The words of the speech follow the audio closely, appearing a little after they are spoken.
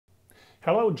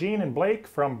Hello, Jean and Blake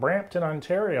from Brampton,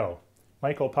 Ontario.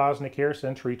 Michael Poczynek here,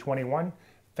 Century 21.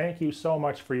 Thank you so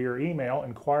much for your email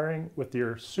inquiring with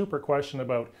your super question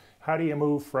about how do you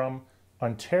move from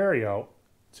Ontario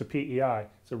to PEI.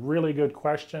 It's a really good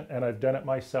question, and I've done it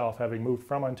myself, having moved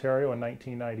from Ontario in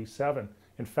 1997.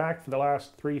 In fact, for the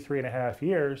last three and a half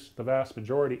years, the vast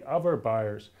majority of our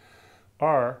buyers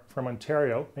are from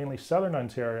Ontario, mainly Southern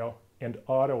Ontario and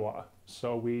Ottawa.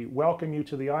 So we welcome you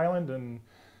to the island and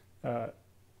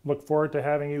look forward to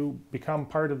having you become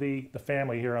part of the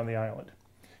family here on the island.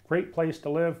 Great place to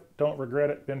live. Don't regret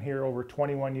it. Been here over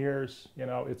 21 years. You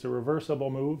know, it's a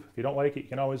reversible move. If you don't like it, you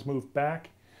can always move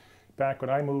back. Back when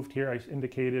I moved here, I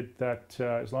indicated that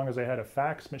as long as I had a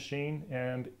fax machine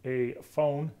and a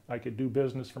phone, I could do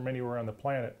business from anywhere on the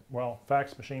planet. Well,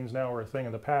 fax machines now are a thing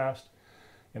of the past,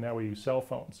 and now we use cell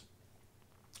phones.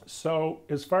 So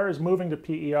as far as moving to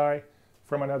PEI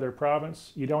from another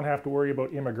province, you don't have to worry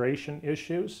about immigration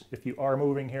issues. If you are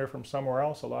moving here from somewhere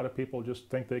else, a lot of people just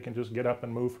think they can just get up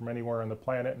and move from anywhere on the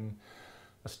planet and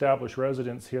establish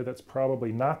residence here. That's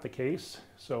probably not the case.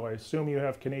 So I assume you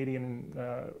have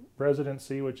Canadian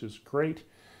residency, which is great.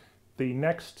 The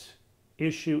next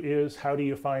issue is, how do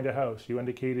you find a house? You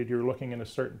indicated you're looking in a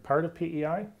certain part of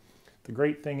PEI. The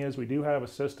great thing is we do have a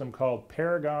system called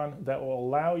Paragon that will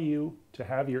allow you to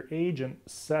have your agent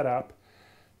set up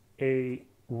a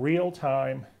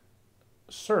real-time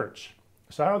search.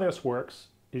 So how this works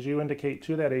is you indicate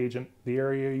to that agent the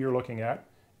area you're looking at.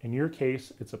 In your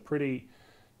case, it's a pretty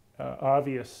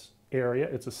obvious area.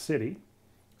 It's a city.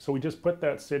 So we just put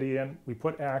that city in, we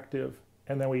put active,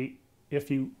 and then we, if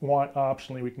you want,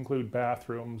 optionally, we can include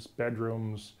bathrooms,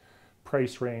 bedrooms,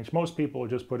 price range. Most people will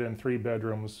just put in 3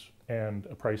 bedrooms and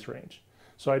a price range.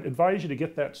 So I'd advise you to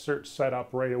get that search set up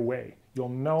right away. You'll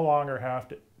no longer have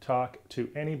to talk to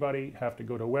anybody, have to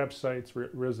go to websites,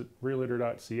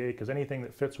 realtor.ca, because anything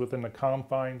that fits within the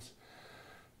confines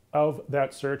of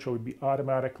that search will be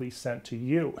automatically sent to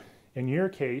you. In your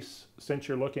case, since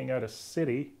you're looking at a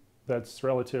city that's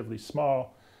relatively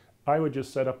small, I would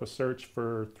just set up a search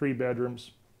for 3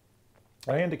 bedrooms.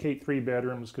 I indicate 3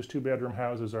 bedrooms because 2-bedroom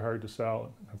houses are hard to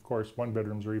sell. Of course, 1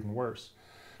 bedrooms are even worse.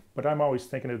 But I'm always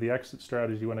thinking of the exit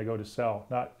strategy when I go to sell.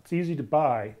 It's easy to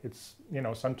buy. It's, you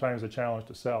know, sometimes a challenge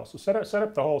to sell. So set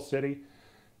up the whole city.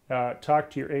 Talk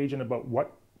to your agent about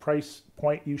what price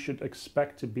point you should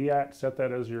expect to be at. Set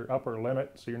that as your upper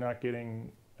limit, so you're not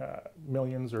getting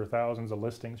millions or thousands of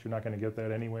listings. You're not going to get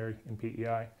that anywhere in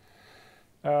PEI.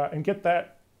 And get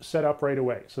that set up right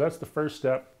away. So that's the first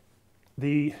step.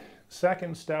 The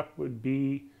second step would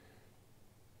be,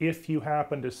 if you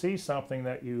happen to see something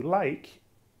that you like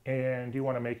and you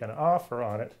want to make an offer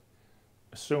on it,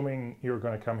 assuming you're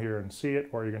going to come here and see it,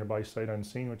 or you're going to buy sight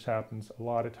unseen, which happens a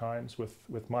lot of times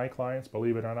with my clients,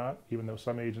 believe it or not, even though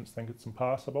some agents think it's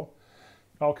impossible.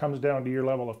 It all comes down to your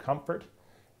level of comfort.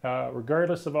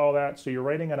 Regardless of all that, so you're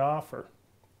writing an offer.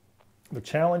 The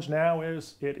challenge now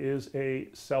is it is a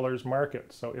seller's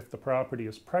market. So if the property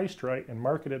is priced right and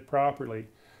marketed properly,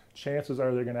 chances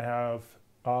are they're going to have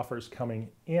offers coming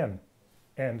in,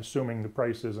 and assuming the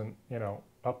price isn't, you know,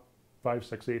 up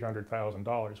 $500,000, $600,000,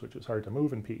 $800,000, which is hard to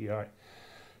move in PEI.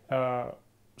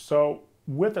 So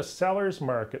with a seller's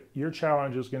market, your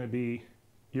challenge is going to be,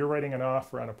 you're writing an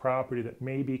offer on a property that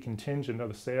may be contingent on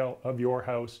the sale of your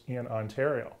house in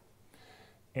Ontario.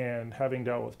 And having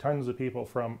dealt with tons of people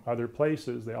from other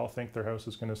places, they all think their house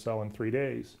is going to sell in 3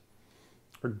 days.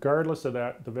 Regardless of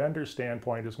that, the vendor's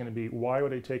standpoint is going to be, why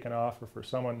would I take an offer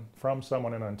from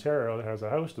someone in Ontario that has a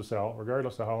house to sell,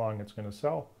 regardless of how long it's going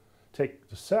to take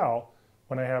to sell,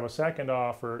 when I have a second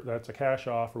offer that's a cash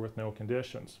offer with no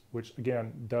conditions, which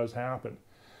again does happen.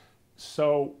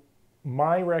 So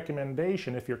my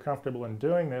recommendation, if you're comfortable in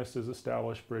doing this, is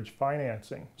establish bridge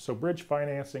financing. So bridge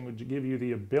financing would give you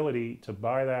the ability to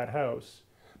buy that house,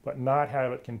 but not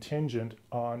have it contingent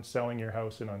on selling your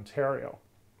house in Ontario.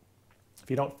 If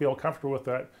you don't feel comfortable with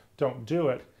that, don't do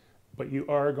it, but you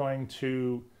are going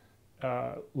to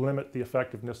limit the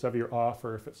effectiveness of your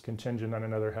offer if it's contingent on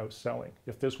another house selling.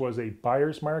 If this was a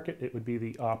buyer's market, it would be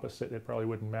the opposite. It probably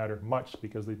wouldn't matter much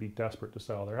because they'd be desperate to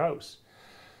sell their house.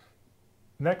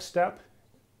 Next step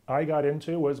I got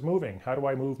into was moving. How do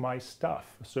I move my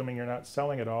stuff, assuming you're not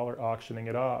selling it all or auctioning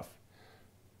it off?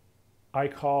 I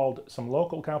called some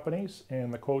local companies,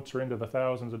 and the quotes are into the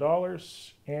thousands of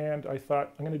dollars, and I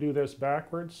thought, I'm going to do this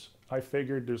backwards. I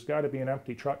figured there's got to be an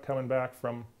empty truck coming back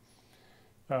from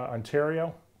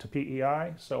Ontario to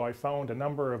PEI, so I found a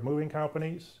number of moving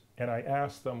companies, and I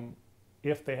asked them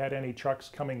if they had any trucks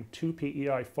coming to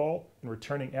PEI full and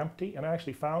returning empty, and I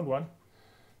actually found one,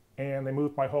 and they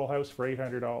moved my whole house for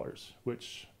 $800,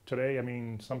 which today, I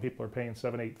mean, some people are paying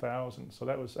 $7,000, $8,000. So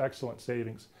that was excellent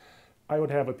savings. I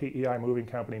would have a PEI moving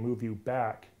company move you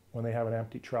back when they have an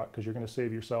empty truck, because you're going to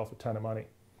save yourself a ton of money.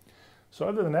 So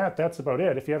other than that, that's about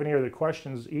it. If you have any other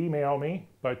questions, email me.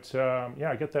 But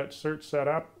yeah, get that search set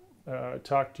up.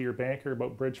 Talk to your banker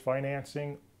about bridge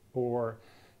financing, or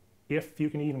if you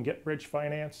can even get bridge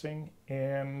financing,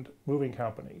 and moving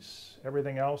companies.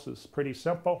 Everything else is pretty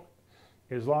simple.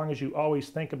 As long as you always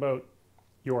think about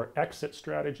your exit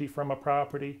strategy from a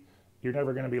property, you're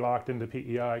never going to be locked into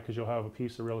PEI, because you'll have a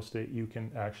piece of real estate you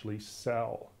can actually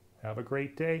sell. Have a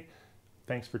great day.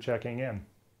 Thanks for checking in.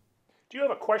 Do you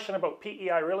have a question about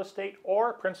PEI real estate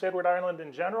or Prince Edward Island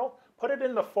in general? Put it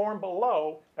in the form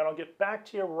below and I'll get back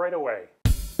to you right away.